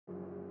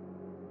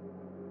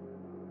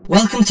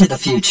Welcome to the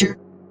future.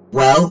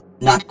 Well,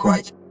 not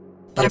quite.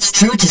 But it's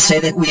true to say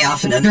that we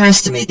often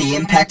underestimate the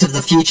impact of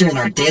the future in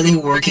our daily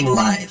working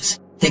lives,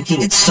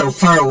 thinking it's so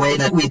far away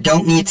that we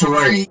don't need to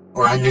worry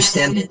or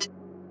understand it.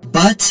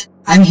 But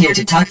I'm here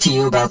to talk to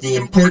you about the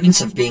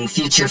importance of being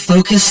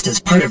future-focused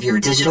as part of your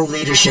digital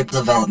leadership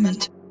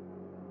development.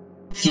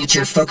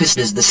 Future-focused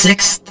is the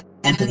sixth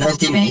and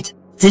penultimate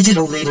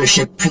digital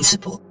leadership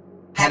principle.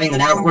 Having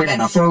an outward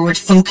and a forward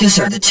focus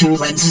are the two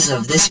lenses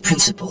of this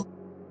principle.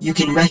 You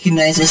can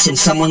recognize this in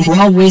someone who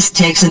always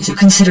takes into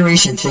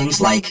consideration things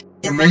like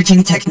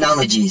emerging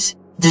technologies,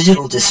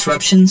 digital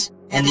disruptions,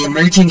 and the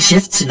emerging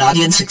shifts in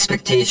audience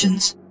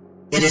expectations.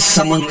 It is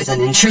someone with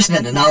an interest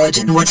and a knowledge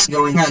in what's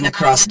going on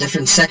across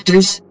different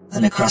sectors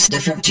and across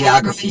different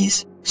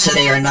geographies, so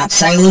they are not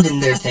siloed in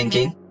their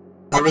thinking.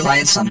 A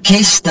reliance on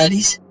case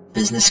studies,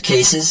 business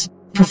cases,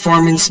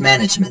 performance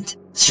management,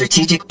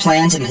 strategic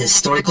plans, and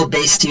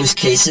historical-based use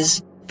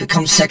cases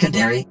becomes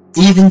secondary,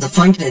 even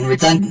defunct and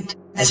redundant.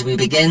 As we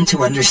begin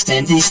to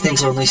understand these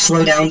things only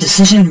slow down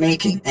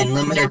decision-making and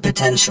limit our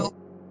potential.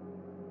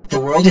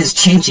 The world is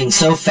changing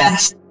so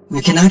fast,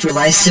 we cannot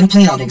rely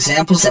simply on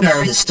examples that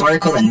are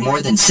historical and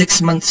more than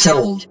 6 months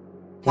old.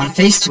 When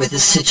faced with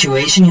this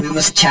situation, we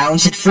must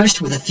challenge it first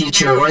with a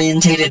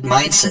future-orientated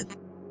mindset.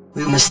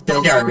 We must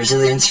build our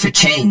resilience for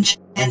change,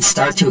 and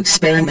start to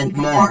experiment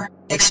more,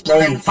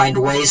 explore and find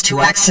ways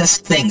to access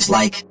things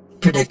like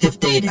predictive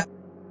data.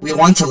 We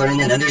want to learn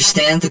and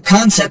understand the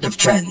concept of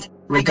trend,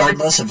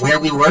 regardless of where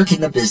we work in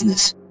the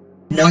business.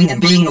 Knowing and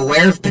being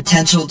aware of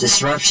potential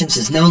disruptions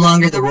is no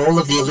longer the role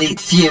of the elite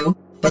few,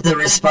 but the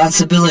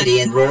responsibility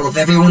and role of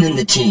everyone in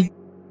the team.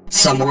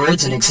 Some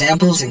words and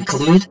examples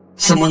include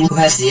someone who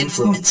has the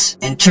influence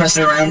and trust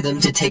around them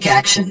to take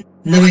action,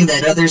 knowing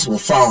that others will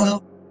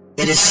follow.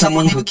 It is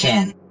someone who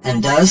can,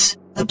 and does,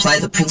 apply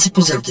the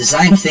principles of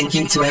design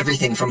thinking to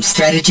everything from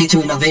strategy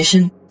to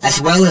innovation,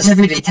 as well as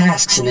everyday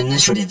tasks and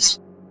initiatives.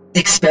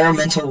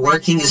 Experimental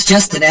working is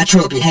just a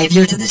natural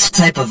behavior to this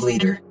type of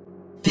leader.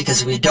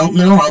 Because we don't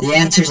know all the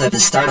answers at the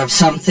start of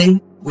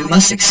something, we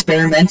must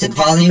experiment in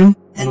volume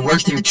and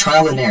work through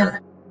trial and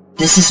error.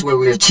 This is where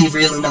we achieve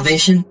real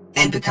innovation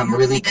and become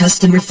really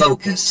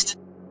customer-focused.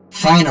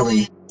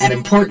 Finally, and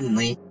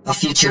importantly, a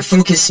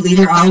future-focused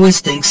leader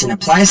always thinks and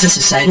applies a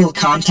societal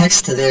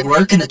context to their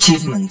work and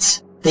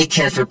achievements. They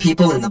care for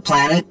people and the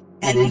planet,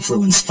 and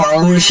influence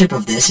followership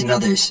of this in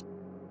others.